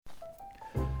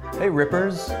Hey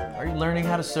Rippers, are you learning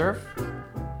how to surf?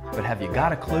 But have you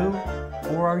got a clue?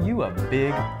 Or are you a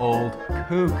big old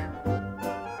kook?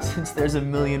 Since there's a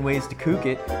million ways to kook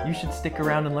it, you should stick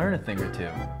around and learn a thing or two.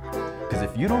 Because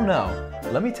if you don't know,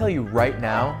 let me tell you right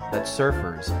now that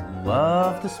surfers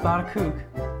love to spot a kook.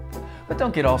 But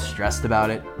don't get all stressed about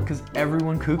it, because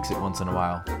everyone kooks it once in a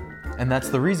while. And that's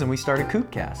the reason we started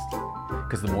Kookcast.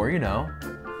 Because the more you know,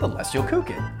 the less you'll kook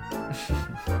it.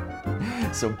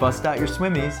 So bust out your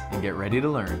swimmies and get ready to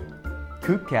learn.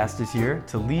 Kookcast is here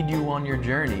to lead you on your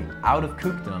journey out of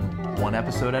kookdom, one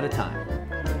episode at a time.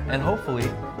 And hopefully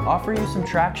offer you some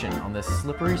traction on this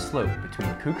slippery slope between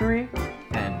kookery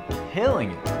and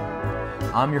killing it.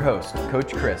 I'm your host,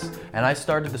 Coach Chris, and I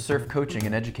started the surf coaching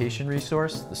and education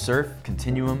resource,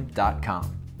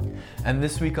 thesurfcontinuum.com. And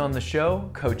this week on the show,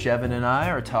 Coach Evan and I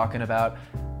are talking about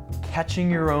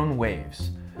catching your own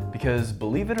waves. Because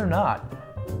believe it or not,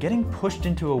 getting pushed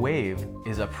into a wave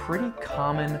is a pretty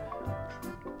common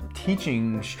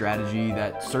teaching strategy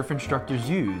that surf instructors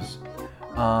use.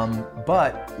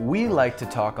 But we like to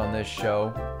talk on this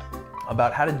show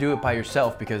about how to do it by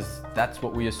yourself, because that's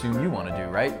what we assume you want to do,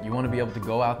 right? You want to be able to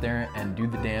go out there and do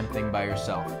the damn thing by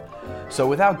yourself. So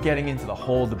without getting into the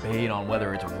whole debate on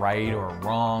whether it's right or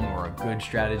wrong or a good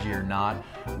strategy or not,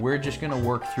 we're just going to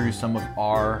work through some of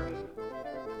our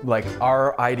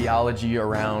ideology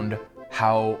around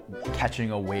how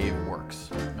catching a wave works,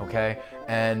 okay?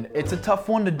 And it's a tough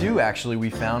one to do, actually, we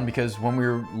found, because when we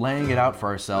were laying it out for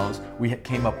ourselves, we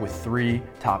came up with three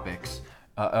topics.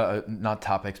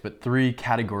 Three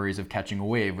categories of catching a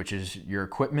wave, which is your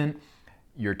equipment,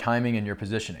 your timing, and your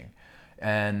positioning.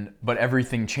 But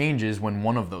everything changes when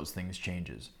one of those things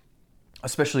changes,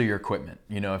 especially your equipment.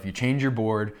 You know, if you change your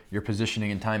board, your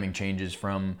positioning and timing changes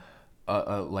from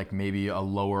maybe a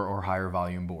lower or higher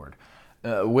volume board.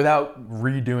 Without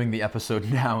redoing the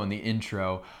episode now in the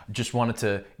intro, just wanted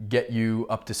to get you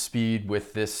up to speed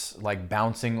with this like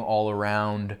bouncing all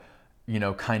around,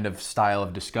 kind of style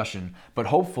of discussion. But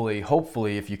hopefully,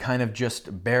 if you kind of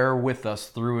just bear with us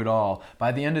through it all,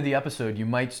 by the end of the episode, you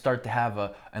might start to have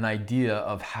an idea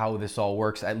of how this all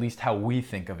works, at least how we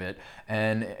think of it.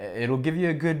 And it'll give you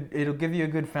a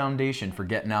good foundation for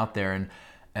getting out there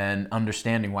and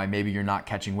understanding why maybe you're not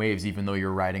catching waves even though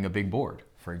you're riding a big board,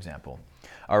 for example.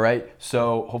 All right,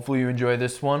 so hopefully you enjoy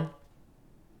this one.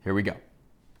 Here we go.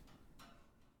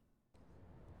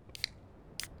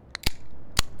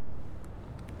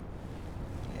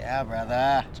 Yeah,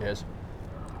 brother. Cheers.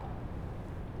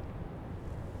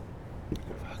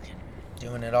 Fucking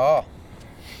doing it all.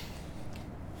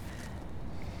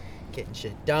 Getting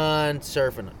shit done,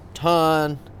 surfing a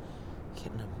ton,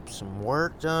 getting some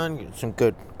work done, getting some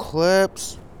good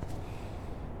clips.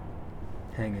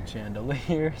 Hanging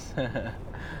chandeliers.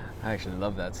 I actually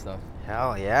love that stuff.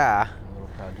 Hell yeah. A little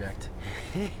project.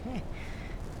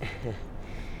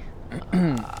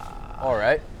 All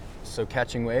right, so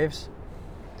catching waves.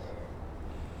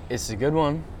 It's a good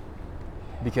one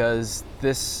because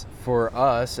this, for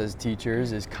us as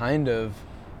teachers, is kind of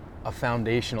a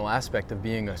foundational aspect of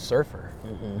being a surfer,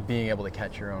 being able to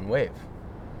catch your own wave.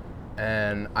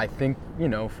 And I think,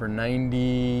 for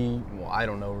 90, I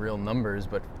don't know real numbers,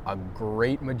 but a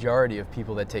great majority of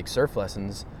people that take surf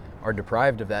lessons are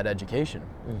deprived of that education.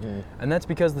 And that's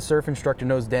because the surf instructor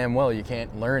knows damn well you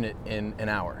can't learn it in an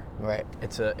hour. Right.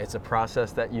 It's a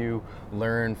process that you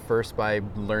learn first by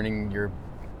learning your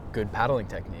good paddling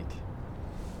technique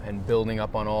and building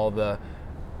up on all the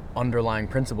underlying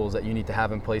principles that you need to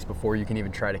have in place before you can even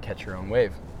try to catch your own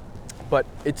wave. But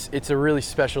it's a really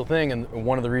special thing, and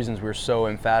one of the reasons we're so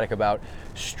emphatic about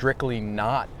strictly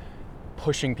not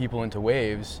pushing people into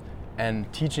waves and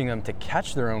teaching them to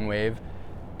catch their own wave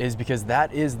is because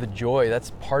that is the joy,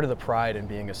 that's part of the pride in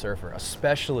being a surfer,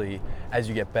 especially as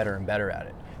you get better and better at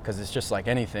it. Because it's just like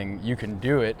anything, you can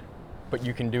do it, but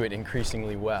you can do it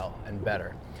increasingly well and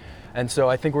better. And so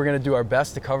I think we're gonna do our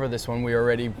best to cover this one. We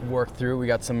already worked through, we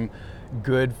got some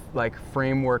good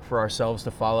framework for ourselves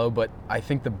to follow, but I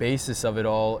think the basis of it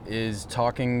all is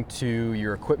talking to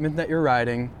your equipment that you're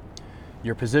riding,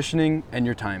 your positioning, and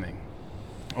your timing.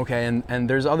 Okay, and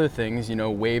there's other things,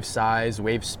 wave size,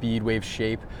 wave speed, wave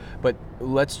shape, but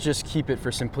let's just keep it for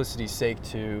simplicity's sake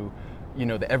to,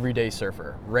 the everyday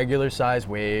surfer. Regular size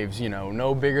waves,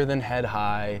 no bigger than head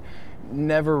high,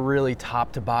 never really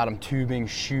top to bottom tubing,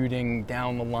 shooting,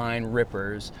 down the line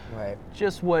rippers. Right.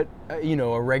 Just what,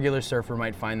 a regular surfer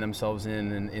might find themselves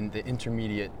in the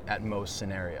intermediate at most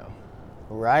scenario.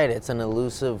 Right, it's an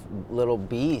elusive little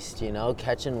beast,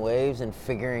 catching waves and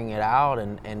figuring it out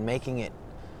and making it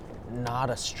not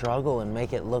a struggle and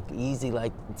make it look easy,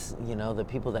 like, the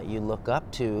people that you look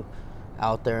up to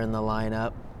out there in the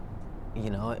lineup.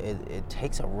 it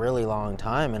takes a really long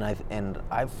time, and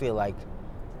I feel like,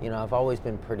 I've always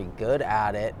been pretty good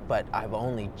at it, but I've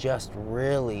only just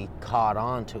really caught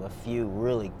on to a few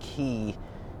really key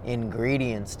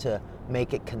ingredients to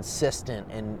make it consistent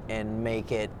and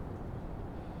make it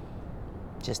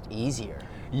just easier.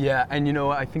 Yeah, and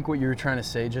I think what you were trying to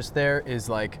say just there is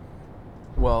like,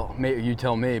 well, maybe you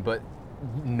tell me, but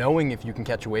knowing if you can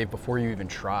catch a wave before you even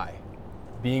try.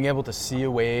 Being able to see a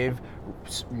wave,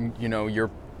 your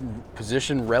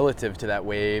position relative to that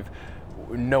wave,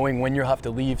 knowing when you'll have to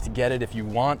leave to get it if you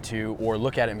want to, or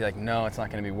look at it and be like, no, it's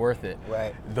not going to be worth it.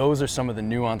 Right. Those are some of the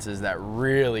nuances that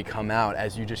really come out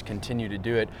as you just continue to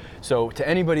do it. So to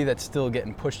anybody that's still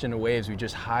getting pushed into waves, we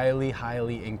just highly,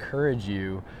 highly encourage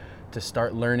you to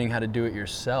start learning how to do it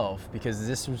yourself, because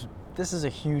this is a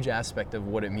huge aspect of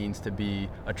what it means to be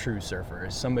a true surfer,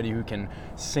 is somebody who can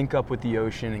sync up with the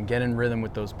ocean and get in rhythm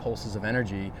with those pulses of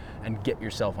energy and get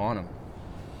yourself on them.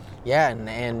 Yeah,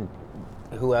 and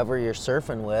whoever you're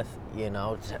surfing with,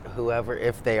 whoever,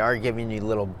 if they are giving you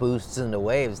little boosts into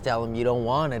waves, tell them you don't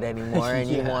want it anymore, and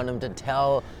you want them to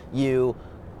tell you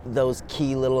those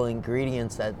key little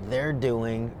ingredients that they're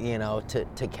doing,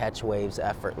 to catch waves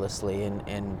effortlessly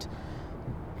and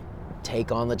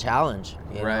take on the challenge.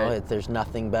 Right. There's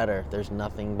nothing better. There's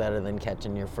nothing better than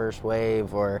catching your first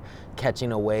wave, or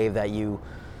catching a wave that you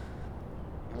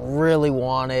really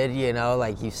wanted,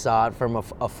 like you saw it from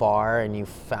afar and you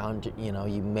found,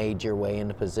 you made your way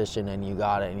into position and you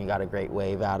got it, and you got a great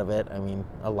wave out of it. I mean,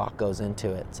 a lot goes into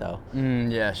it, so.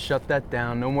 Yeah, shut that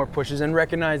down. No more pushes, and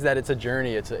recognize that it's a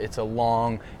journey. It's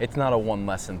not a one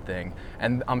lesson thing.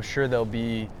 And I'm sure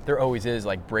there always is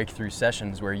like breakthrough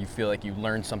sessions where you feel like you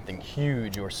learned something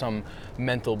huge, or some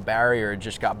mental barrier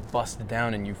just got busted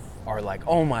down and you are like,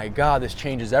 oh my God, this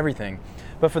changes everything.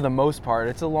 But for the most part,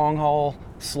 it's a long haul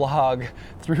slog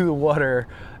through the water,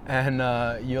 and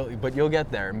you'll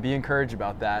get there, and be encouraged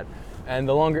about that. And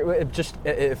the longer,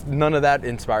 if none of that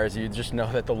inspires you, just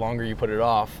know that the longer you put it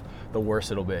off, the worse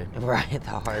it'll be. Right,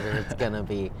 the harder it's gonna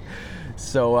be.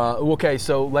 So, okay,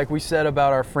 so like we said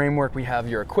about our framework, we have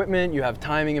your equipment, you have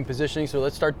timing and positioning, so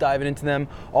let's start diving into them.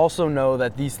 Also know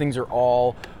that these things are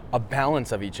all a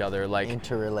balance of each other, like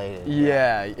interrelated.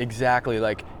 Yeah, exactly.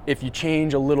 Like if you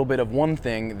change a little bit of one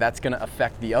thing, that's going to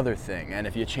affect the other thing, and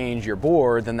if you change your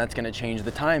board, then that's going to change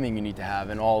the timing you need to have,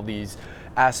 and all these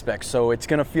aspects. So it's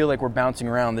going to feel like we're bouncing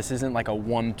around. This isn't like a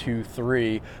 1, 2,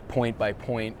 3 point by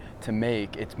point to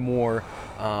make. It's more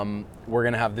we're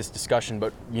going to have this discussion,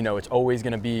 but it's always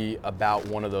going to be about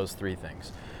one of those three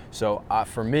things. So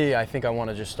for me, I think I want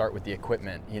to just start with the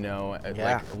equipment,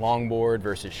 like longboard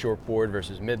versus shortboard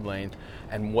versus mid-length,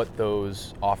 and what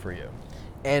those offer you.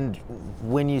 And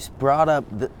when you brought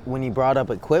up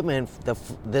equipment,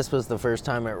 this was the first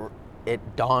time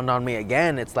it dawned on me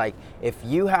again. It's like, if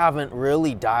you haven't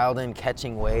really dialed in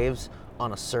catching waves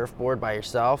on a surfboard by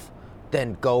yourself,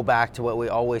 then go back to what we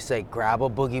always say: grab a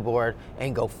boogie board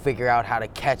and go figure out how to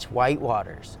catch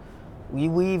whitewaters.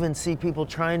 We even see people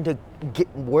trying to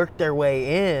work their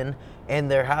way in, and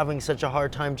they're having such a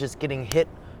hard time just getting hit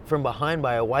from behind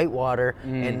by a whitewater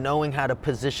and knowing how to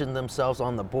position themselves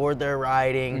on the board they're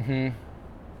riding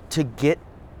to get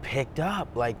picked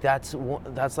up. Like that's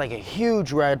like a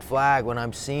huge red flag when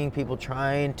I'm seeing people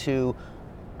trying to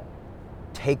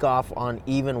take off on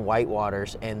even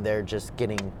whitewaters and they're just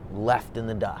getting left in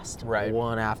the dust, right,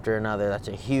 one after another. That's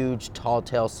a huge tall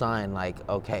tale sign, like,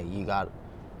 okay, you got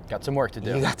some work to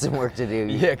do. You got some work to do.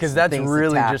 Yeah, because that's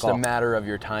really just a matter of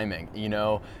your timing.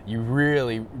 You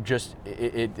really just,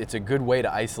 it's a good way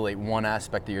to isolate one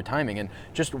aspect of your timing. And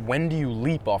just when do you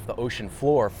leap off the ocean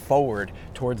floor forward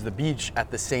towards the beach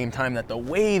at the same time that the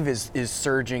wave is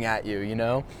surging at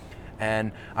you,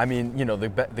 And I mean,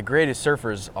 the greatest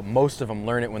surfers, most of them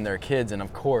learn it when they're kids, and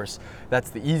of course, that's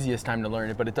the easiest time to learn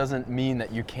it, but it doesn't mean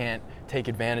that you can't take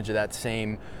advantage of that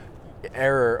same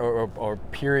error or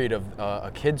period of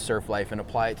a kid's surf life and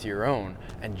apply it to your own,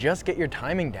 and just get your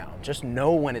timing down. Just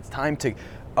know when it's time to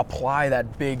apply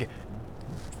that big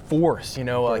force,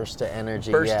 burst of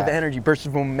energy, burst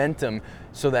of momentum,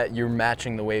 so that you're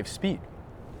matching the wave speed.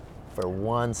 For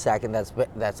 1 second,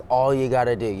 that's all you got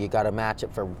to do. You got to match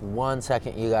it for 1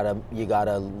 second. You got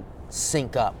to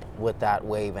sync up with that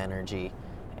wave energy,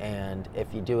 and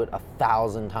if you do it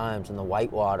 1,000 times in the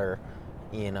whitewater,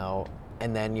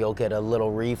 and then you'll get a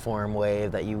little reform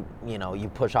wave that you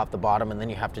push off the bottom, and then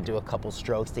you have to do a couple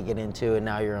strokes to get into, and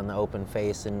now you're on the open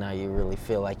face, and now you really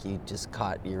feel like you just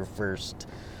caught your first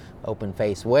open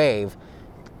face wave.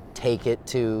 Take it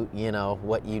to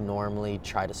what you normally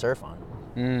try to surf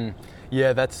on.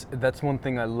 Yeah, that's one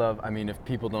thing I love. I mean, if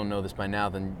people don't know this by now,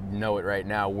 then know it right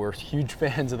now. We're huge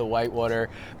fans of the whitewater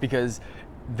because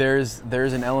there's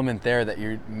an element there that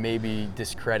you maybe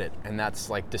discredit, and that's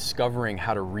like discovering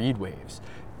how to read waves.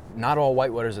 Not all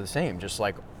whitewaters are the same, just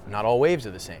like not all waves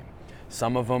are the same.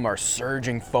 Some of them are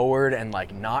surging forward and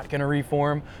like not gonna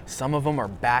reform. Some of them are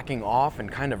backing off and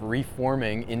kind of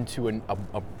reforming into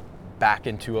back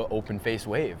into an open face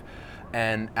wave.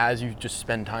 And as you just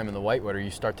spend time in the whitewater,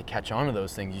 you start to catch on to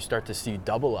those things. You start to see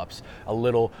double ups, a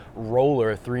little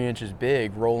roller 3 inches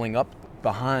big rolling up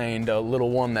behind a little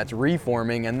one that's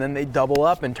reforming, and then they double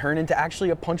up and turn into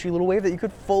actually a punchy little wave that you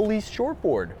could fully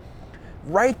shortboard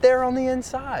right there on the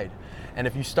inside. And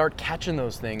if you start catching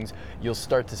those things, you'll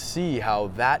start to see how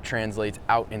that translates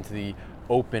out into the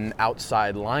open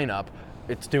outside lineup.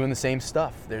 It's doing the same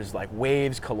stuff. There's like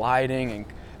waves colliding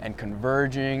and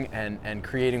converging and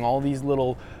creating all these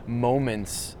little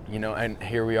moments, you know, and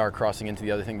here we are crossing into the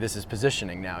other thing. This is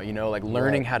positioning now, you know, like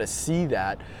learning how to see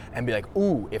that and be like,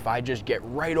 ooh, if I just get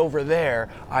right over there,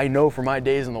 I know from my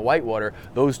days in the whitewater,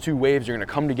 those two waves are gonna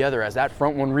come together. As that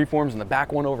front one reforms and the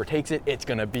back one overtakes it, it's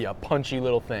gonna be a punchy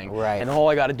little thing. Right. And all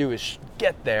I gotta do is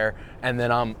get there, and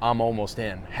then I'm almost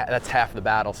in. That's half the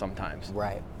battle sometimes.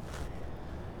 Right.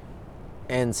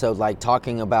 And so like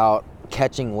talking about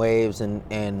catching waves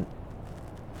and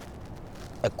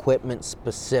equipment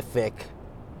specific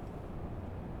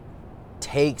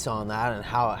takes on that and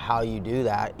how you do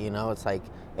that, you know, it's like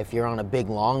if you're on a big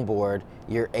longboard,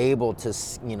 you're able to,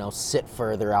 you know, sit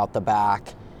further out the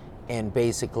back, and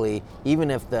basically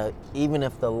even if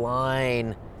the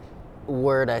line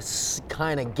were to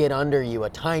kind of get under you a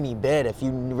tiny bit, if you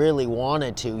really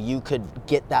wanted to, you could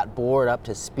get that board up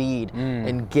to speed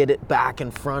and get it back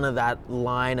in front of that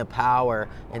line of power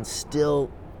and still,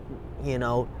 you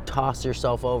know, toss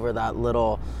yourself over that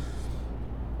little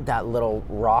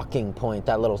rocking point,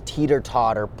 that little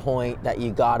teeter-totter point that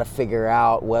you got to figure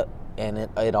out and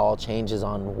it all changes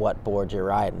on what board you're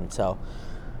riding. So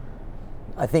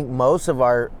I think most of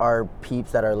our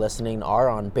peeps that are listening are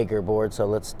on bigger boards, so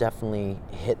let's definitely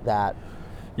hit that.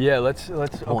 Yeah, let's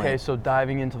okay, so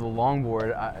diving into the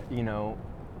longboard, you know,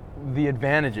 the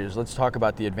advantages. Let's talk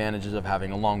about the advantages of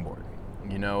having a longboard.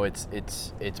 You know, it's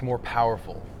more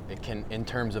powerful. It can, in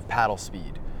terms of paddle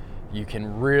speed, you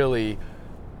can really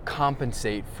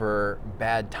compensate for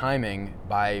bad timing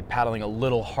by paddling a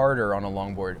little harder on a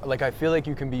longboard. Like, I feel like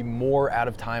you can be more out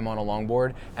of time on a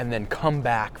longboard and then come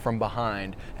back from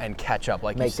behind and catch up,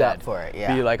 like you said. Make up for it,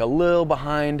 yeah. Be like a little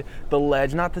behind the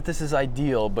ledge. Not that this is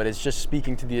ideal, but it's just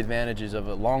speaking to the advantages of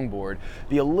a longboard.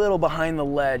 Be a little behind the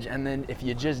ledge, and then if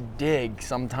you just dig,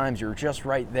 sometimes you're just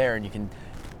right there and you can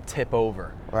tip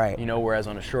over. Right. You know, whereas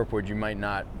on a shortboard, you might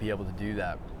not be able to do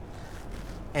that.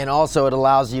 And also it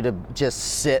allows you to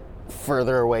just sit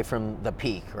further away from the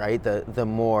peak, right? The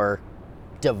more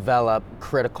developed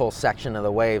critical section of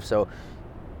the wave. So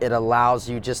it allows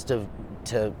you just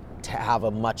to have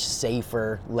a much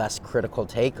safer, less critical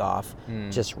takeoff,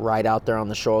 just right out there on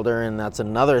the shoulder. And that's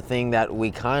another thing that we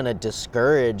kind of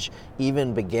discourage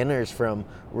even beginners from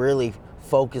really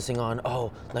focusing on,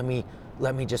 oh, let me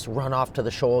just run off to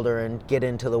the shoulder and get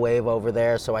into the wave over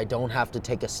there so I don't have to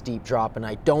take a steep drop and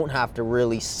I don't have to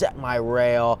really set my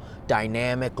rail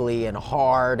dynamically and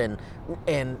hard and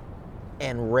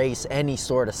race any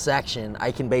sort of section.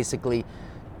 I can basically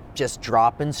just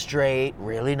drop in straight,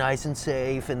 really nice and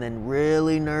safe, and then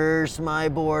really nurse my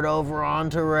board over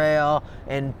onto rail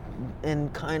and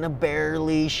kind of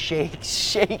barely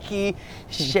shakily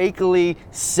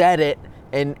set it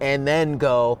and then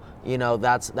go. You know,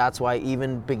 that's why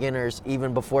even beginners,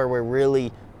 even before we're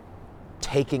really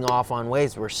taking off on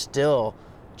waves, we're still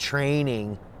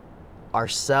training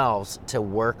ourselves to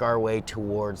work our way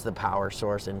towards the power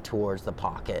source and towards the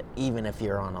pocket, even if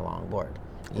you're on a longboard.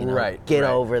 You know, get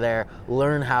over there,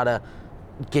 learn how to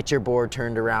get your board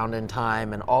turned around in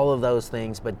time and all of those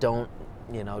things, but don't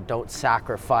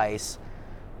sacrifice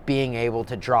being able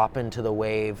to drop into the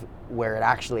wave where it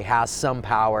actually has some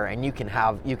power, and you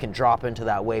can drop into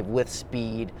that wave with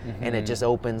speed, and it just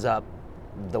opens up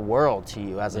the world to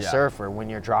you as a surfer when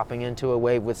you're dropping into a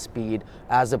wave with speed,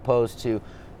 as opposed to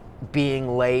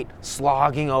being late,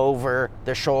 slogging over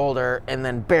the shoulder, and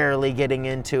then barely getting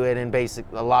into it, and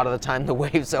basically a lot of the time the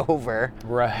wave's over.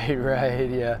 Right,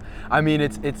 yeah. I mean,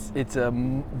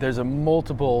 there's a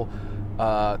multiple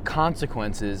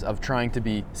consequences of trying to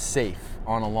be safe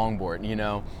on a longboard. You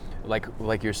know,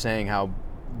 like you're saying, how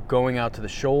going out to the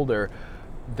shoulder,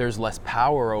 there's less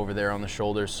power over there on the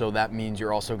shoulder, so that means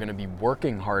you're also going to be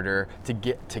working harder to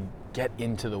get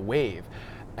into the wave.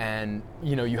 and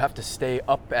you have to stay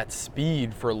up at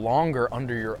speed for longer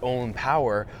under your own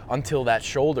power until that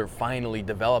shoulder finally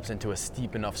develops into a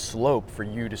steep enough slope for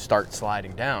you to start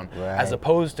sliding down, as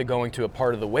opposed to going to a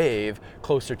part of the wave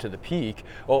closer to the peak.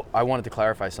 Oh, I wanted to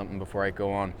clarify something before I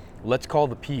go on. Let's call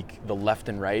the peak the left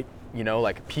and right.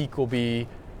 Like peak will be,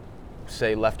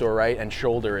 say, left or right, and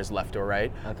shoulder is left or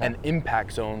right, and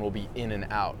impact zone will be in and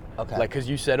out. Like, because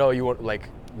you said, oh, you want, like,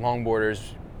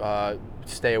 longboarders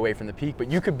stay away from the peak,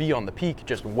 but you could be on the peak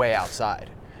just way outside.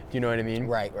 Do you know what I mean?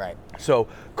 Right. So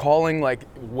calling like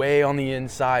way on the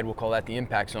inside, we'll call that the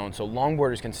impact zone. So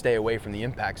longboarders can stay away from the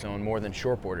impact zone more than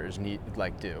shortboarders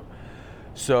do.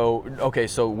 So, okay,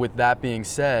 so with that being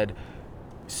said,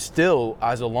 still,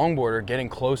 as a longboarder, getting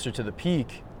closer to the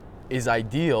peak is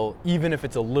ideal, even if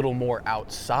it's a little more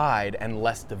outside and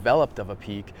less developed of a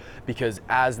peak, because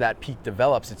as that peak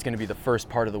develops, it's going to be the first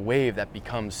part of the wave that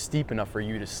becomes steep enough for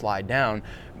you to slide down,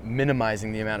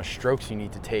 minimizing the amount of strokes you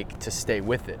need to take to stay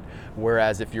with it.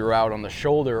 Whereas if you're out on the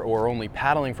shoulder or only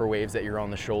paddling for waves that you're on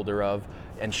the shoulder of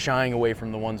and shying away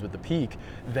from the ones with the peak,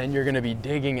 then you're going to be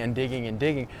digging and digging and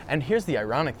digging. And here's the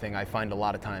ironic thing I find a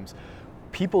lot of times.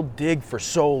 People dig for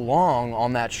so long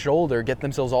on that shoulder, get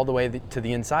themselves all the way to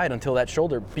the inside until that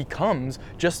shoulder becomes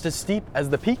just as steep as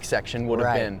the peak section would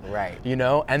have been. Right.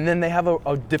 And then they have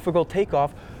a difficult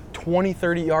takeoff 20,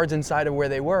 30 yards inside of where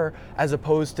they were, as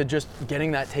opposed to just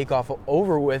getting that takeoff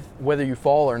over with, whether you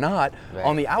fall or not,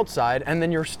 on the outside, and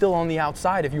then you're still on the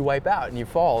outside if you wipe out and you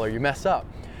fall or you mess up.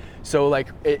 So like,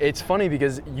 it's funny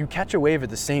because you catch a wave at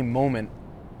the same moment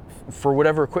for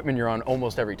whatever equipment you're on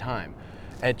almost every time.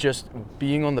 It just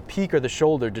being on the peak or the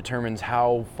shoulder determines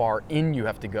how far in you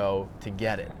have to go to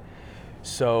get it.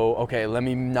 So, okay, let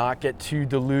me not get too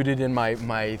diluted in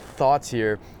my thoughts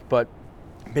here, but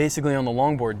basically on the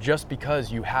longboard, just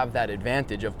because you have that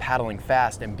advantage of paddling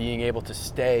fast and being able to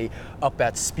stay up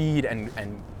at speed and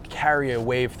carry a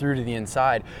wave through to the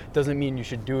inside, doesn't mean you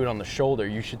should do it on the shoulder.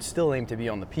 You should still aim to be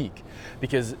on the peak.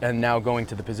 And now going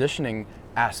to the positioning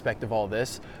aspect of all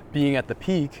this, being at the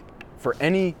peak for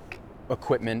any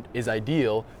equipment is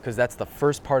ideal, because that's the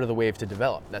first part of the wave to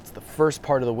develop. That's the first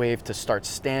part of the wave to start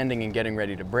standing and getting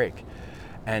ready to break.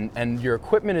 And your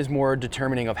equipment is more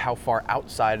determining of how far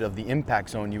outside of the impact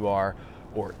zone you are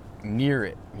or near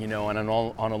it, and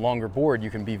on a longer board you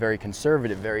can be very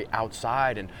conservative, very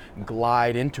outside, and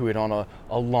glide into it on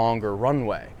a longer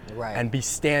runway, and be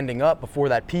standing up before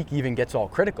that peak even gets all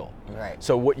critical.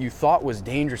 So what you thought was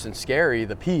dangerous and scary,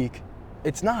 the peak,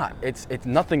 it's not. It's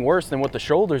nothing worse than what the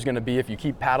shoulder's going to be if you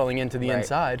keep paddling into the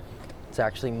inside. It's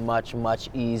actually much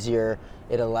easier.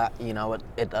 It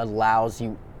allows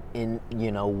you in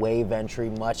wave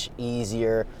entry much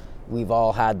easier. We've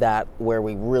all had that where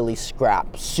we really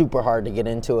scrap super hard to get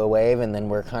into a wave, and then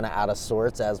we're kind of out of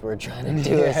sorts as we're trying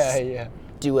to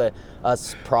do a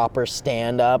proper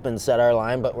stand up and set our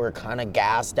line, but we're kind of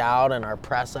gassed out and our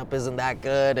press up isn't that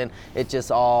good, and it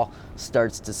just all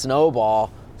starts to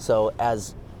snowball. So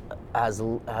as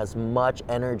much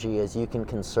energy as you can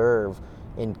conserve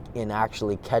in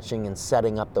actually catching and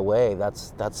setting up the wave,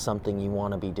 that's something you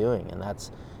want to be doing, and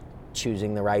that's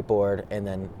choosing the right board and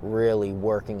then really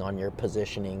working on your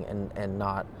positioning and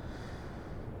not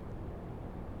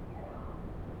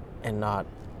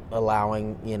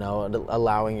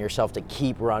allowing yourself to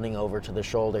keep running over to the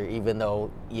shoulder, even though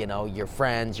your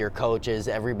friends, your coaches,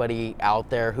 everybody out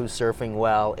there who's surfing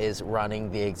well is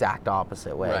running the exact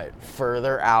opposite way,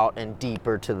 further out and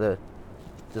deeper to the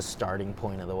starting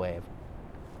point of the wave.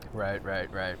 Right.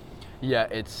 Yeah,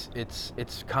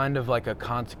 it's kind of like a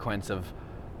consequence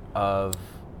of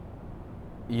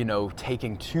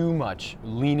taking too much,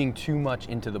 leaning too much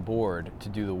into the board to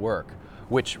do the work,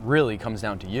 which really comes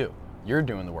down to you. You're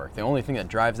doing the work. The only thing that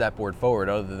drives that board forward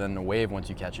other than the wave once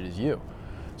you catch it is you.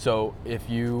 So if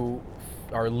you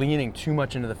are leaning too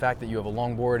much into the fact that you have a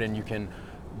long board and you can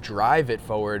drive it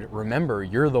forward, remember,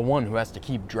 you're the one who has to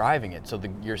keep driving it. So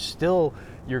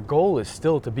your goal is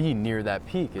still to be near that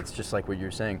peak. It's just like what you're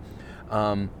saying.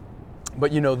 But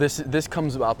this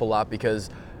comes up a lot because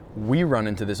we run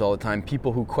into this all the time.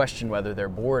 People who question whether their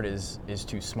board is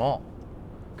too small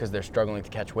because they're struggling to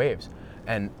catch waves.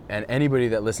 And anybody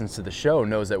that listens to the show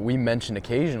knows that we mention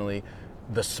occasionally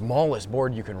the smallest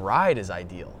board you can ride is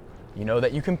ideal.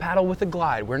 That you can paddle with a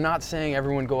glide. We're not saying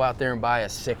everyone go out there and buy a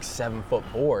 6-7 foot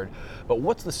board, but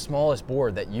what's the smallest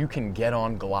board that you can get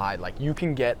on glide? Like you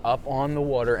can get up on the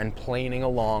water and planing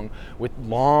along with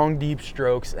long, deep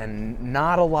strokes and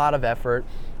not a lot of effort.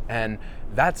 And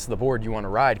that's the board you want to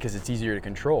ride because it's easier to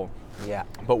control. Yeah.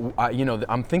 But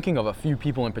I'm thinking of a few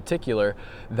people in particular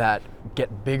that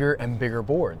get bigger and bigger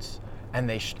boards,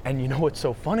 and you know what's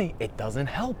so funny? It doesn't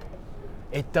help.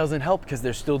 it doesn't help because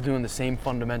they're still doing the same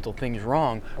fundamental things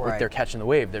wrong with their catching the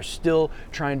wave. They're still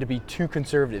trying to be too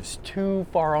conservative, too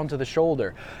far onto the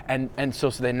shoulder. And so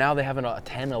now they have a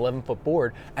 10, 11 foot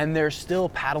board and they're still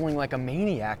paddling like a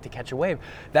maniac to catch a wave.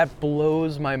 That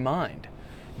blows my mind.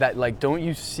 That, like, don't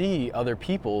you see other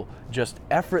people just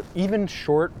even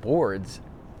short boards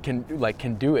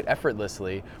can do it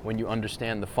effortlessly when you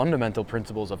understand the fundamental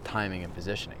principles of timing and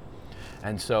positioning.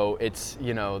 And so it's,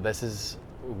 this is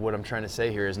what I'm trying to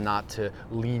say here, is not to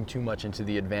lean too much into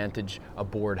the advantage a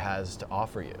board has to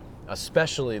offer you,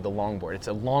 especially the longboard. It's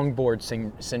a longboard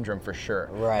syndrome for sure,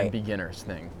 and beginner's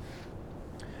thing.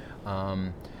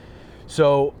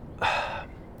 So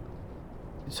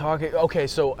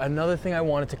another thing I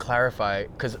wanted to clarify,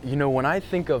 because when I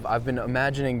think of, I've been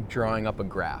imagining drawing up a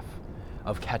graph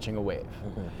of catching a wave,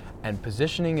 and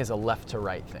positioning is a left to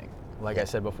right thing. Like I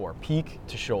said before, peak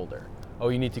to shoulder. Oh,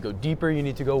 you need to go deeper, you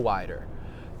need to go wider.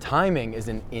 Timing is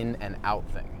an in and out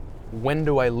thing. When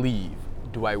do I leave?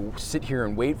 Do I sit here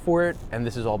and wait for it? And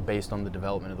this is all based on the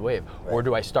development of the wave. Or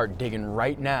do I start digging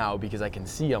right now because I can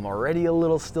see I'm already a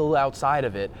little still outside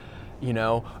of it,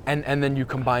 and then you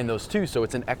combine those two, so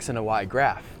it's an X and a Y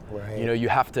graph. You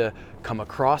have to come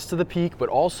across to the peak, but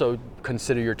also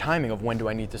consider your timing of when do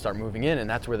I need to start moving in, and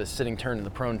that's where the sitting turn and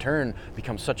the prone turn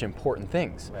become such important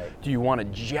things. Do you want to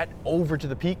jet over to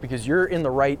the peak because you're in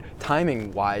the right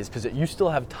timing wise, because you still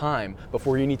have time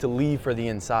before you need to leave for the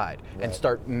inside and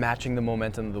start matching the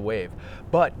momentum of the wave,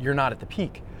 but you're not at the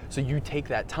peak, so you take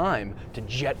that time to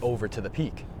jet over to the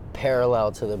peak.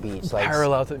 Parallel to the beach.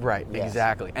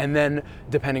 Exactly. And then,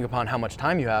 depending upon how much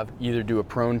time you have, either do a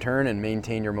prone turn and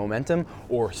maintain your momentum,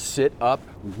 or sit up,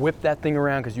 whip that thing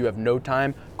around because you have no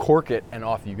time, cork it, and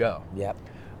off you go.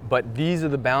 But these are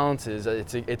the balances.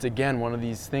 It's again one of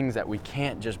these things that we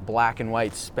can't just black and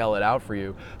white spell it out for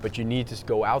you, but you need to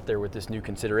go out there with this new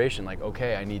consideration, like,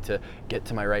 okay, I need to get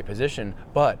to my right position,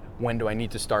 but when do I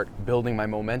need to start building my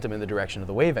momentum in the direction of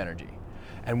the wave energy?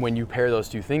 And when you pair those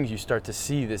two things, you start to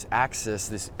see this axis,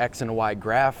 this X and Y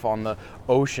graph on the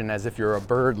ocean as if you're a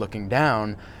bird looking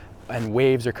down, and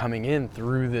waves are coming in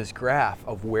through this graph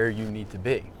of where you need to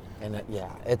be. And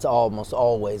it's almost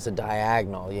always a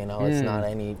diagonal, it's not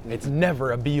any... It's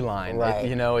never a beeline,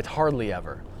 it's hardly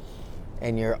ever.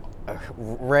 And you're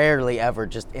rarely ever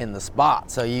just in the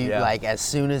spot. So as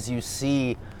soon as you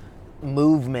see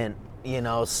movement,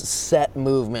 set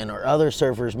movement or other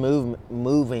surfers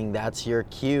moving, that's your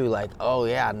cue, like, oh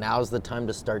yeah, now's the time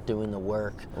to start doing the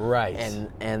work.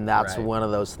 And that's one of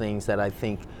those things that I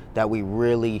think that we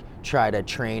really try to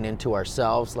train into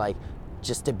ourselves, like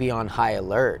just to be on high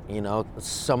alert.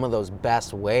 Some of those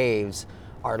best waves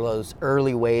are those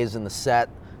early waves in the set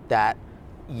that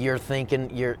you're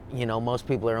thinking, most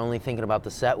people are only thinking about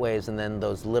the set waves, and then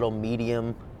those little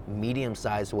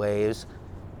medium-sized waves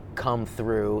come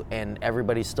through, and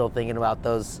everybody's still thinking about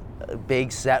those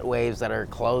big set waves that are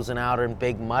closing out in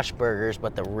big mush burgers,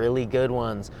 but the really good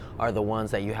ones are the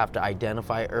ones that you have to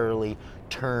identify early,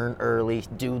 turn early,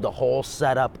 do the whole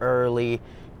setup early,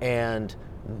 and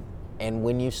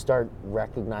when you start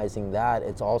recognizing that,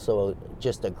 it's also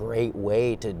just a great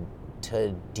way to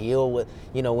deal with,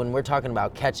 when we're talking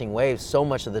about catching waves, so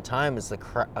much of the time it's a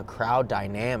crowd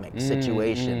dynamic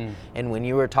situation. And when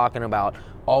you were talking about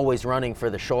always running for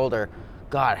the shoulder,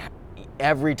 God,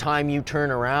 every time you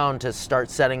turn around to start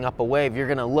setting up a wave, you're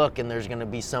going to look and there's going to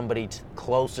be somebody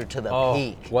closer to the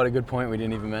peak. What a good point we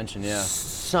didn't even mention,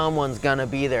 Someone's going to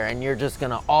be there, and you're just going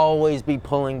to always be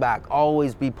pulling back,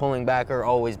 or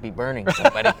always be burning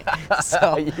somebody.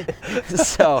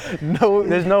 so no,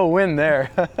 there's no win there.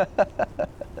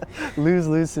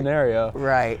 Lose scenario.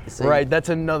 Right. That's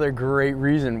another great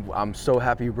reason. I'm so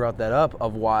happy you brought that up,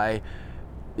 of why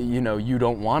you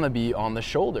don't want to be on the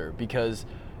shoulder, because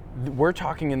we're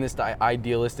talking in this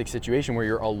idealistic situation where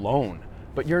you're alone,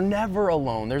 but you're never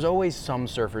alone. There's always some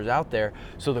surfers out there.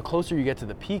 So the closer you get to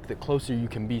the peak, the closer you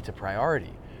can be to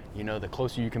priority. The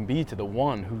closer you can be to the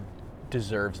one who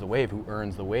deserves the wave, who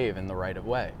earns the wave in the right of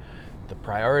way. The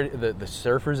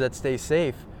surfers that stay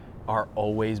safe are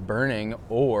always burning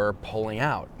or pulling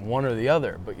out, one or the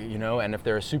other. But and if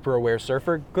they're a super aware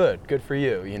surfer, good for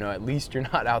you. At least you're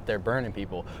not out there burning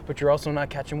people, but you're also not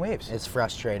catching waves. It's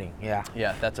frustrating. Yeah,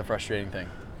 that's a frustrating thing.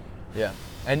 Yeah,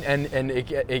 and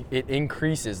it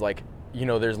increases, like,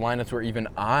 there's lineups where even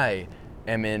I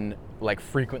am in, like,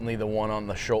 frequently the one on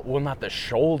the shoulder, well, not the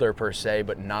shoulder per se,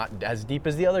 but not as deep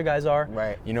as the other guys are.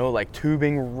 Like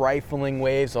tubing, rifling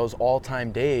waves, those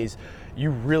all-time days, you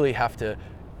really have to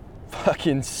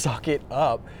fucking suck it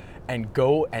up and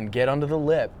go and get under the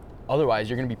lip. Otherwise,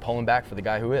 you're going to be pulling back for the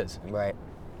guy who is.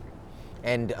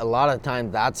 And a lot of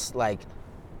times that's like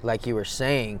like you were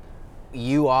saying,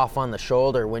 you off on the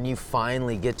shoulder, when you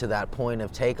finally get to that point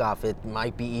of takeoff, it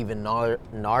might be even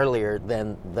gnarlier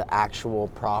than the actual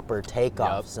proper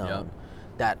takeoff zone.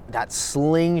 That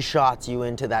slingshots you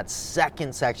into that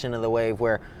second section of the wave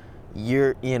where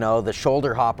the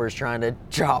shoulder hopper's trying to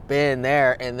drop in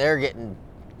there, and they're getting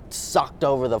sucked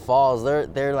over the falls.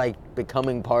 They're like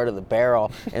becoming part of the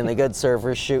barrel, and the good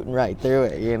surfer's shooting right through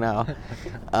it,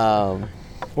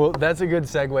 Well, that's a good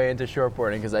segue into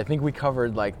shortboarding, because I think we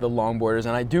covered like the longboarders,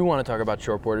 and I do want to talk about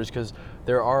shortboarders because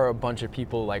there are a bunch of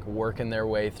people like working their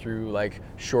way through like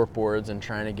shortboards and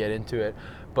trying to get into it.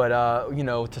 But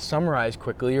to summarize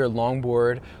quickly, your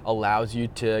longboard allows you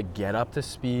to get up to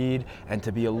speed and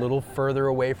to be a little further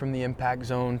away from the impact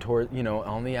zone toward,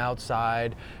 on the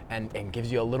outside, and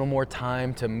gives you a little more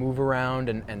time to move around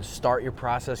and start your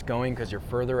process going because you're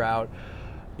further out.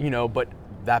 But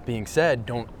that being said,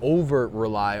 don't over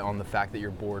rely on the fact that your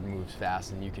board moves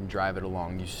fast and you can drive it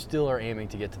along. You still are aiming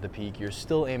to get to the peak. You're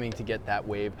still aiming to get that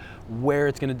wave where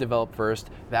it's going to develop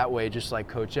first. That way, just like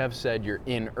Coach Ev said, you're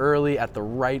in early at the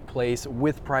right place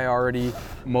with priority,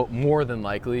 more than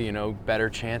likely, better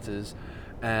chances.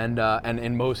 And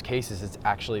in most cases, it's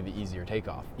actually the easier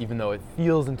takeoff, even though it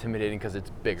feels intimidating because it's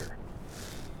bigger.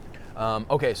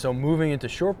 Okay, so moving into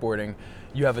shortboarding,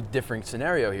 you have a different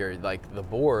scenario here. Like, the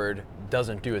board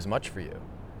doesn't do as much for you.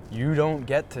 You don't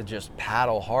get to just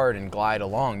paddle hard and glide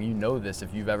along. You know this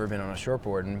if you've ever been on a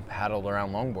shortboard and paddled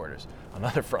around longboarders.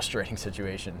 Another frustrating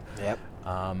situation. Yep.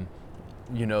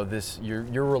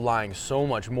 You're relying so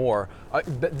much more.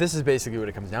 This is basically what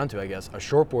it comes down to, I guess. A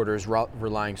shortboarder is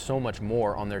relying so much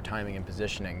more on their timing and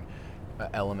positioning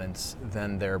elements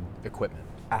than their equipment.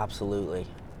 Absolutely.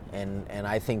 And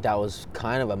I think that was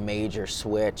kind of a major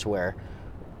switch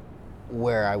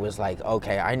where I was like,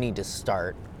 okay, I need to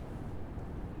start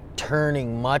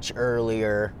turning much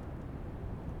earlier.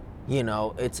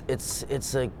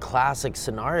 It's a classic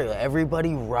scenario.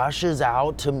 Everybody rushes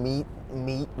out to meet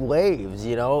waves,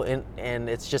 and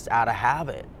it's just out of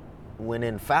habit. When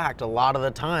in fact, a lot of the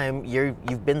time,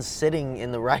 you've been sitting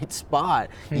in the right spot.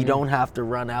 You don't have to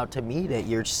run out to meet it.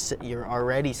 You're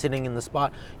already sitting in the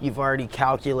spot. You've already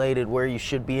calculated where you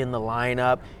should be in the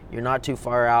lineup. You're not too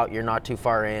far out. You're not too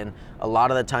far in. A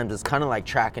lot of the times, it's kind of like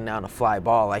tracking down a fly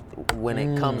ball. Like when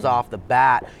it comes off the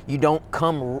bat,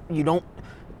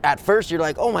 at first you're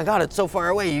like, oh my God, it's so far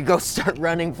away. You go start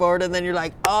running forward, and then you're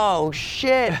like, oh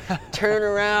shit, turn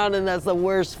around, and that's the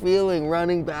worst feeling,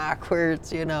 running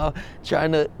backwards,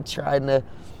 trying to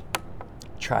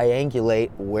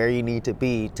triangulate where you need to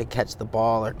be to catch the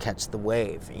ball or catch the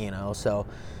wave, So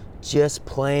just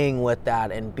playing with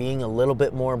that and being a little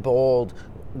bit more bold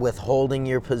with holding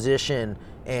your position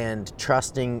and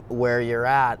trusting where you're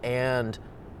at and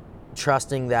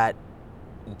trusting that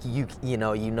you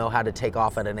know how to take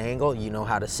off at an angle, you know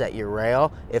how to set your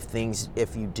rail. If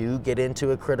you do get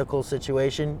into a critical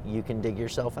situation, you can dig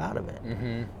yourself out of it.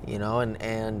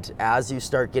 And as you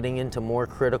start getting into more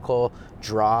critical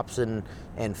drops and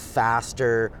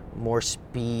faster, more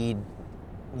speed,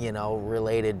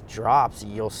 related drops,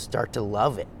 you'll start to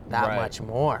love it that much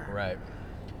more. Right.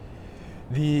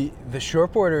 The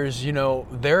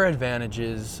shortboarders, their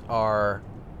advantages are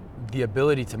the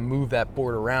ability to move that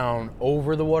board around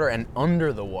over the water and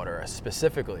under the water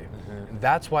specifically.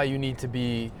 That's why you need to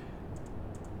be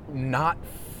not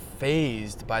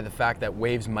fazed by the fact that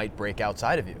waves might break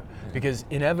outside of you. Because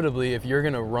inevitably, if you're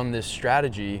gonna run this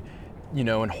strategy,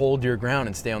 and hold your ground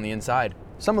and stay on the inside,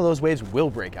 some of those waves will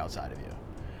break outside of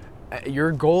you.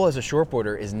 Your goal as a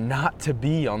shortboarder is not to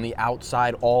be on the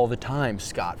outside all the time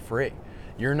scot-free.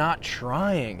 You're not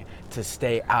trying to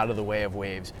stay out of the way of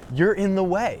waves. You're in the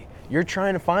way. You're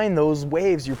trying to find those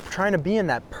waves. You're trying to be in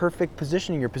that perfect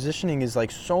positioning. Your positioning is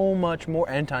like so much more,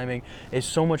 and timing is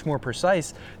so much more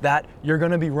precise that you're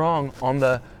gonna be wrong on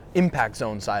the impact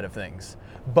zone side of things.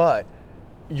 But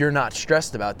you're not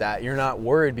stressed about that. You're not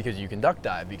worried because you can duck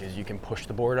dive, because you can push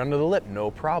the board under the lip, no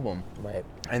problem. Right.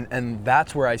 And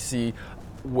that's where I see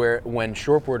when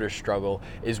shortboarders struggle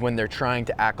is when they're trying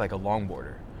to act like a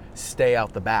longboarder. Stay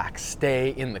out the back, stay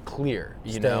in the clear,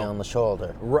 stay on the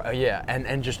shoulder. Yeah,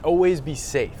 and just always be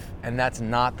safe. And that's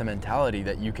not the mentality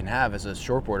that you can have as a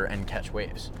shortboarder and catch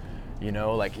waves.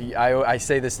 Like I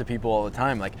say this to people all the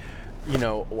time, like,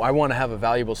 I want to have a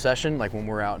valuable session, like when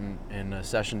we're out in a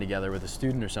session together with a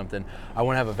student or something, I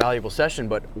want to have a valuable session,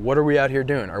 but what are we out here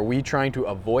doing? Are we trying to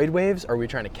avoid waves? Or are we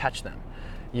trying to catch them?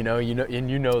 And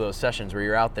those sessions where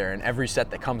you're out there and every set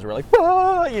that comes, we're like,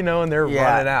 and they're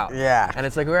running out. Yeah. And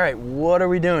it's like, all right, what are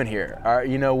we doing here?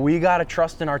 We got to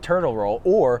trust in our turtle roll,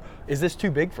 or is this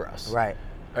too big for us? Right.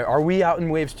 Are we out in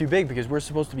waves too big? Because we're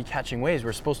supposed to be catching waves.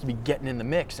 We're supposed to be getting in the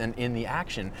mix and in the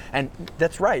action. And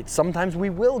that's right. Sometimes we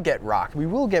will get rocked. We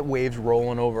will get waves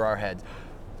rolling over our heads.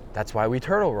 That's why we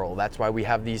turtle roll. That's why we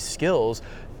have these skills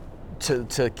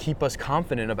to keep us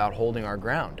confident about holding our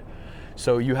ground.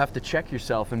 So you have to check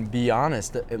yourself and be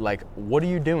honest, like, what are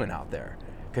you doing out there?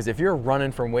 Because if you're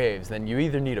running from waves, then you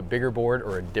either need a bigger board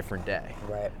or a different day.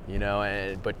 Right. You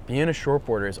know, but being a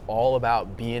shortboarder is all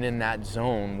about being in that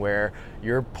zone where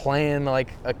you're playing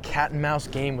like a cat and mouse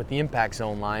game with the impact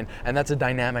zone line, and that's a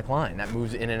dynamic line that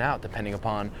moves in and out depending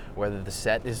upon whether the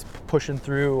set is pushing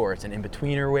through or it's an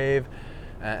in-betweener wave,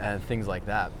 and things like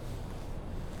that.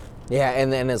 Yeah,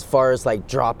 and then as far as like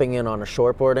dropping in on a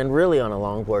shortboard and really on a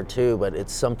longboard too, but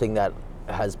it's something that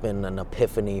has been an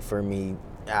epiphany for me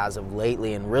as of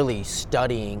lately, and really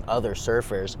studying other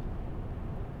surfers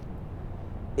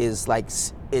is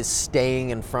staying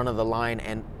in front of the line,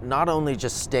 and not only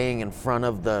just staying in front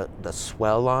of the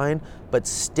swell line, but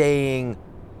staying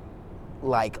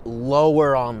like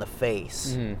lower on the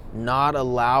face, not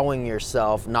allowing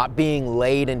yourself, not being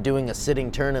late and doing a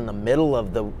sitting turn in the middle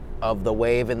of the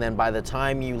wave, and then by the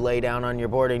time you lay down on your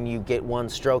board and you get one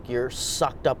stroke, you're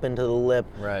sucked up into the lip,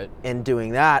 right, and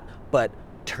doing that, but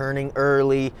turning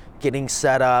early, getting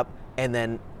set up, and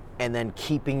then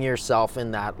keeping yourself in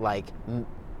that like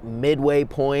midway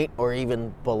point or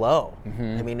even below.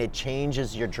 I mean, it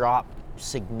changes your drop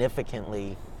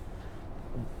significantly,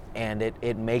 and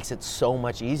it makes it so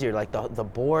much easier. Like the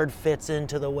board fits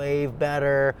into the wave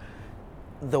better.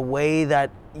 The way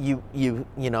that you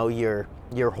know your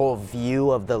whole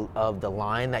view of the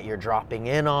line that you're dropping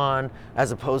in on,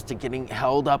 as opposed to getting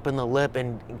held up in the lip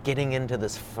and getting into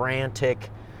this frantic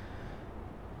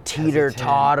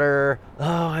teeter-totter, oh,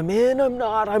 I'm in, I'm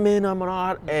not, I'm in, I'm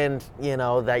not, and you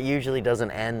know, that usually doesn't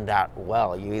end that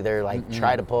well. You either like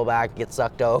try to pull back, get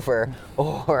sucked over,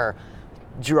 or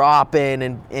drop in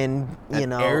and you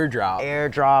know,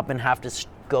 airdrop and have to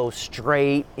go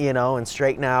straight, you know, and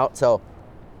straighten out. So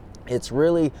it's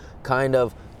really kind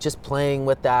of just playing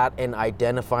with that and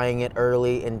identifying it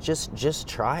early, and just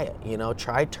try it, you know,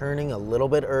 try turning a little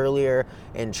bit earlier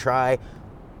and try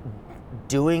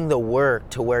doing the work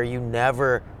to where you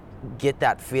never get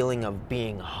that feeling of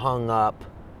being hung up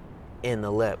in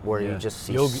the lip where you just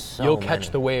see you'll catch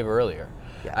the wave earlier.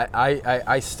 Yeah.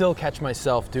 I still catch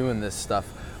myself doing this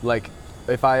stuff. Like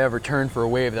if I ever turn for a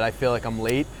wave that I feel like I'm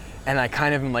late, and I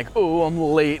kind of am like, oh, I'm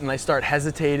late, and I start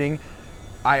hesitating,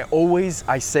 I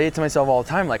say it to myself all the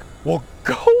time, like, well,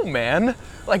 go, man,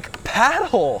 like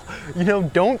paddle, you know,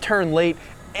 don't turn late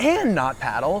and not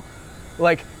paddle.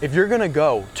 Like if you're gonna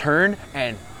go, turn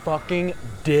and fucking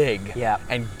dig,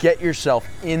 and get yourself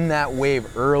in that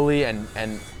wave early,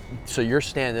 and so you're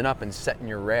standing up and setting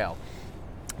your rail.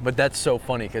 But that's so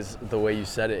funny because the way you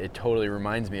said it, it totally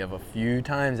reminds me of a few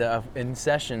times in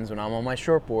sessions when I'm on my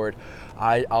shortboard,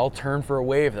 I'll turn for a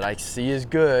wave that I see is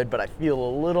good, but I feel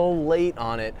a little late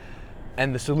on it.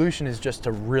 And the solution is just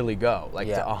to really go, like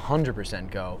to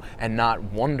 100% go, and not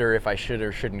wonder if I should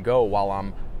or shouldn't go while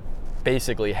I'm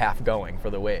basically half going for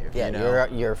the wave. Yeah, you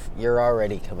know? you're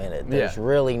already committed. There's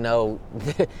really no.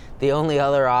 The only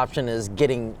other option is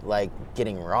getting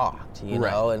rocked. You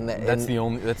know, and that's the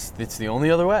only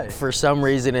other way. For some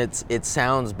reason, it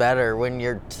sounds better when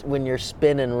you're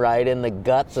spinning right in the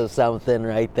guts of something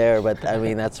right there. But I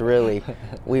mean, that's really,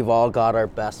 we've all got our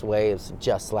best waves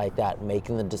just like that.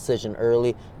 Making the decision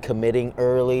early, committing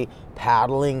early,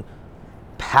 paddling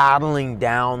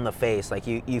down the face. Like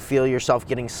you feel yourself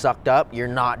getting sucked up, you're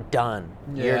not done.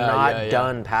 You're not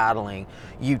done paddling.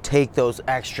 You take those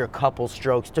extra couple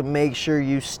strokes to make sure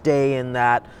you stay in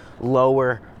that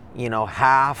lower, you know,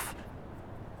 half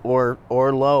or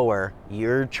lower.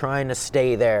 You're trying to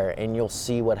stay there, and you'll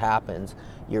see what happens.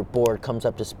 Your board comes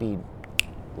up to speed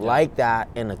like that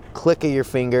in a click of your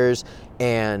fingers,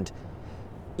 and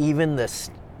even the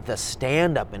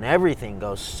stand up and everything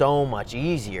goes so much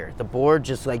easier. The board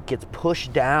just like gets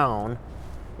pushed down.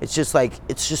 It's just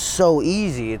so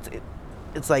easy.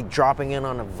 It's like dropping in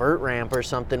on a vert ramp or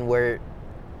something where,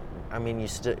 I mean,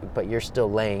 you're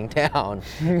still laying down,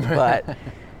 but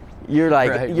you're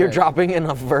like dropping in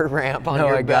a vert ramp on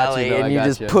your belly, and you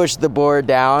just push the board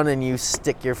down and you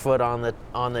stick your foot on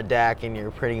the deck, and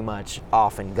you're pretty much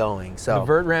off and going. So the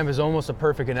vert ramp is almost a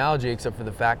perfect analogy, except for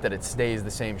the fact that it stays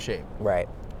the same shape. Right.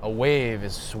 A wave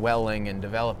is swelling and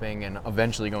developing and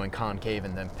eventually going concave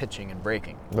and then pitching and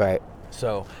breaking. Right.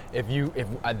 So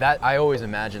I always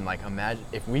imagine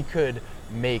if we could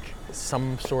make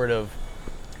some sort of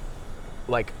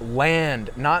like land,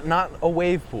 not a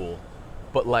wave pool,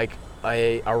 but like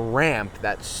a ramp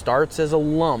that starts as a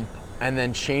lump and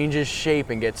then changes shape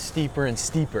and gets steeper and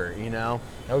steeper, you know?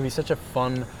 That would be such a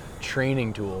fun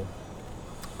training tool.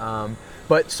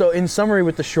 But so in summary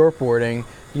with the shortboarding,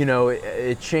 you know,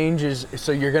 it changes.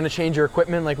 So you're going to change your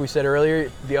equipment, like we said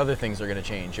earlier. The other things are going to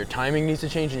change. Your timing needs to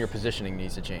change and your positioning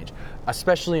needs to change.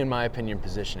 Especially in my opinion,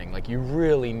 positioning. Like you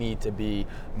really need to be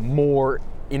more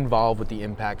involved with the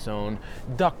impact zone,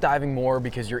 duck diving more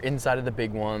because you're inside of the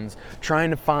big ones,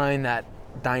 trying to find that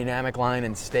dynamic line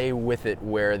and stay with it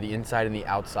where the inside and the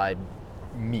outside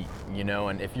meet, you know,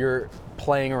 and if you're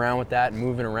playing around with that and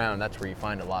moving around, that's where you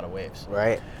find a lot of waves.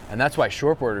 Right. And that's why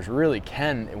shortboarders really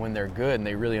can, when they're good and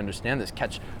they really understand this,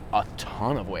 catch a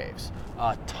ton of waves,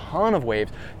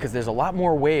 because there's a lot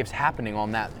more waves happening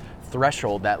on that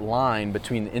threshold, that line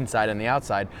between the inside and the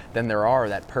outside, than there are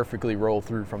that perfectly roll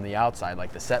through from the outside,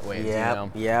 like the set waves. Yep, you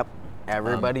know? yep.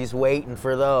 Everybody's waiting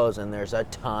for those, and there's a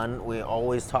ton. We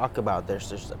always talk about there's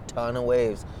just a ton of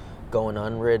waves going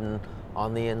unridden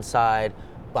on the inside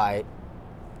by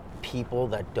people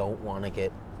that don't want to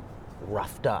get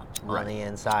roughed up on the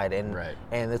inside, and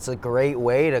it's a great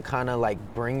way to kind of like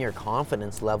bring your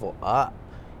confidence level up,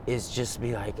 is just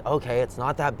be like, okay, it's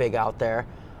not that big out there.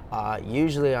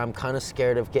 Usually I'm kind of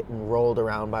scared of getting rolled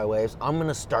around by waves. I'm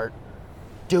gonna start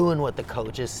doing what the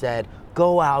coaches said.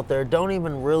 Go out there, don't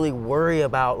even really worry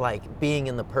about like being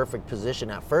in the perfect position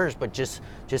at first, but just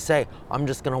say, I'm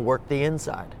just gonna work the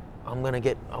inside. I'm gonna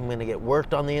get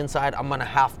worked on the inside. I'm gonna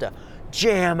have to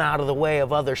jam out of the way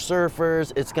of other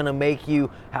surfers. It's gonna make you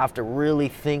have to really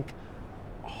think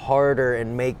harder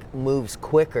and make moves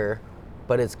quicker,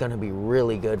 but it's gonna be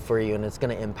really good for you, and it's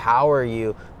gonna empower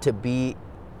you to be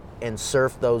and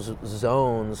surf those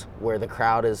zones where the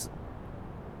crowd is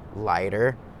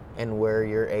lighter and where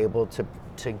you're able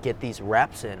to get these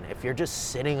reps in. If you're just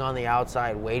sitting on the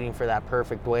outside waiting for that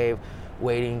perfect wave,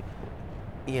 waiting,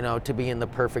 you know, to be in the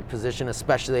perfect position,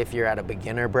 especially if you're at a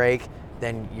beginner break,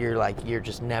 then you're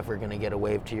just never gonna get a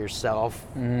wave to yourself.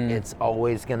 It's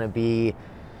always gonna be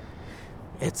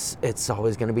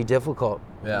difficult.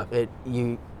 Yeah.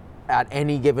 At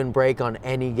any given break on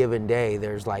any given day,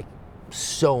 there's like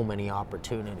so many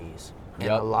opportunities. And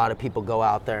a lot of people go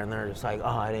out there and they're just like,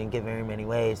 oh, I didn't get very many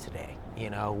waves today. You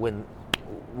know,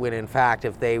 when in fact,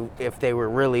 if they were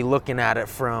really looking at it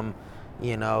from,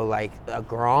 you know, like a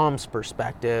Grom's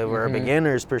perspective or a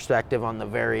beginner's perspective on the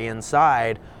very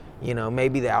inside, you know,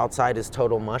 maybe the outside is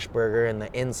total mushburger and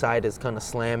the inside is kind of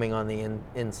slamming on the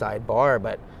inside bar,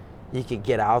 but you could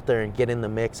get out there and get in the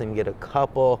mix and get a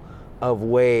couple of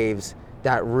waves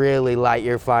that really light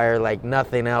your fire like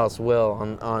nothing else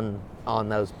will on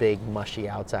those big mushy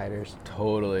outsiders.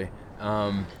 Totally.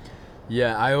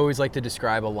 Yeah, I always like to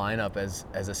describe a lineup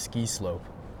as a ski slope,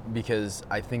 because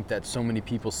I think that so many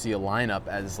people see a lineup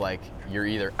as like you're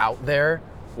either out there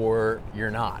or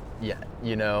you're not yet,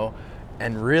 you know?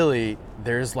 And really,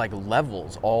 there's like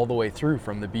levels all the way through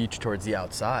from the beach towards the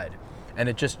outside. And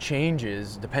it just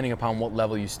changes depending upon what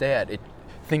level you stay at.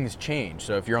 Things change.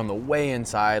 So if you're on the way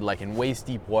inside, like in waist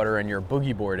deep water and you're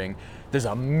boogie boarding, there's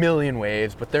a million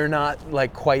waves, but they're not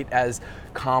like quite as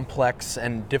complex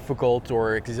and difficult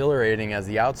or exhilarating as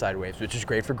the outside waves, which is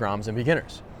great for Groms and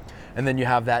beginners. And then you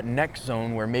have that next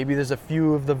zone where maybe there's a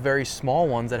few of the very small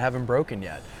ones that haven't broken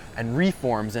yet, and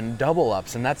reforms and double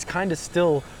ups, and that's kind of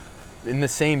still in the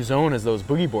same zone as those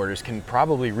boogie boarders can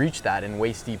probably reach that in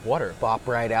waist deep water. Bop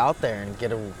right out there and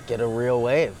get a real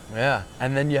wave. Yeah,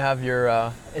 and then you have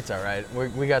your, it's all right,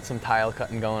 we got some tile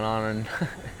cutting going on, and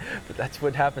but that's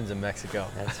what happens in Mexico.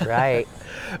 That's right.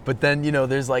 But then, you know,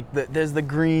 there's the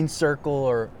green circle,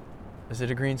 or is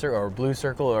it a green circle or a blue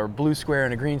circle or a blue square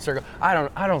and a green circle? I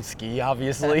don't ski,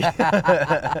 obviously.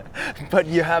 But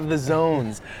you have the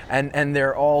zones, and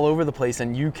they're all over the place,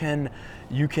 and you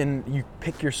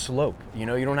pick your slope. You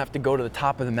know, you don't have to go to the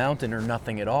top of the mountain or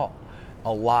nothing at all.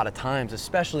 A lot of times,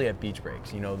 especially at beach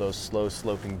breaks, you know, those slow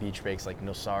sloping beach breaks like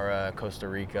Nosara, Costa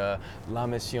Rica, La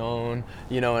Misión,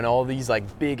 you know, and all these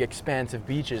like big expansive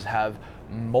beaches have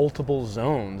multiple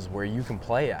zones where you can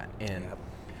play at in. Yep.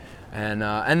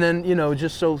 And then, you know,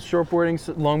 just so shortboarding,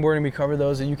 longboarding, we cover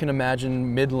those, and you can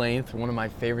imagine mid-length. One of my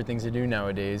favorite things to do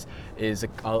nowadays is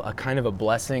a kind of a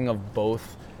blessing of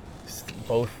both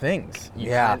things.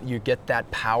 You get that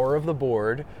power of the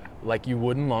board like you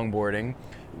would in longboarding.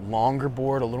 Longer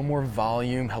board, a little more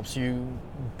volume, helps you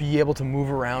be able to move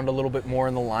around a little bit more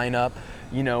in the lineup,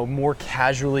 you know, more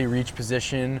casually reach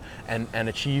position and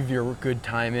achieve your good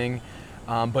timing,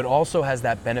 but also has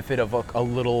that benefit of a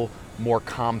little more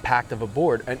compact of a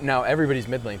board. And now everybody's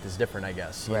mid-length is different, I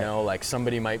guess. You know, like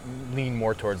somebody might lean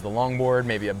more towards the longboard,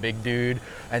 maybe a big dude,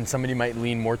 and somebody might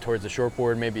lean more towards the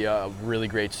shortboard, maybe a really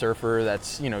great surfer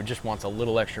that's, you know, just wants a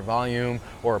little extra volume,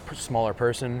 or a smaller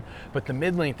person. But the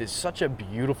mid-length is such a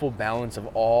beautiful balance of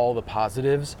all the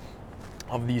positives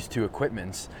of these two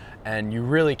equipments, and you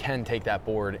really can take that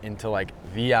board into like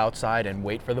the outside and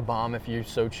wait for the bomb if you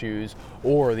so choose,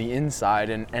 or the inside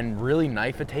and really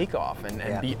knife a takeoff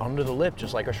and be under the lip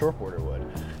just like a shortboarder would.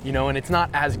 You know, and it's not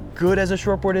as good as a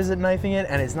shortboard is at knifing it,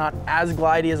 and it's not as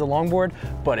glidey as a longboard,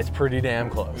 but it's pretty damn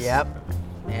close. Yep.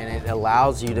 And it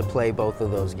allows you to play both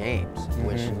of those games,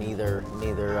 which neither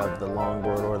of the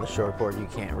longboard or the shortboard, you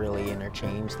can't really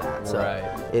interchange that. So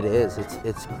it is.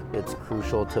 It's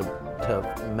crucial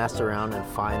to mess around and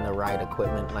find the right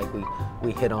equipment, like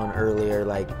we hit on earlier.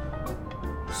 Like,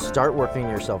 start working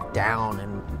yourself down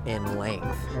in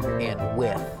length and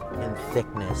width and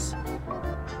thickness.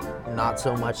 Not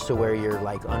so much to where you're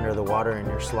like under the water and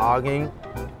you're slogging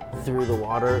through the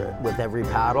water with every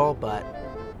paddle, but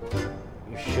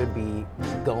you should be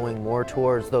going more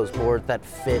towards those boards that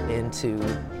fit into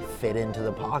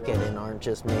the pocket and aren't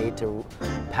just made to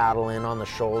paddle in on the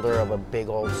shoulder of a big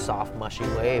old soft mushy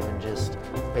wave and just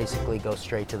basically go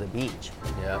straight to the beach.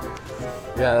 Yeah,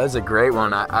 that's a great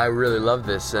one. I really love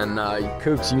this. And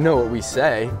Kooks, you know what we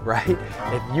say, right?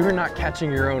 If you're not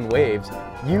catching your own waves,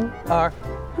 you are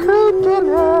cooking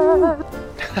it.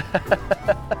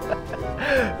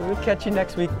 We'll catch you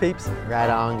next week, peeps. Right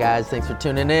on, guys. Thanks for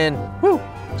tuning in. Woo!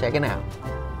 Checking out.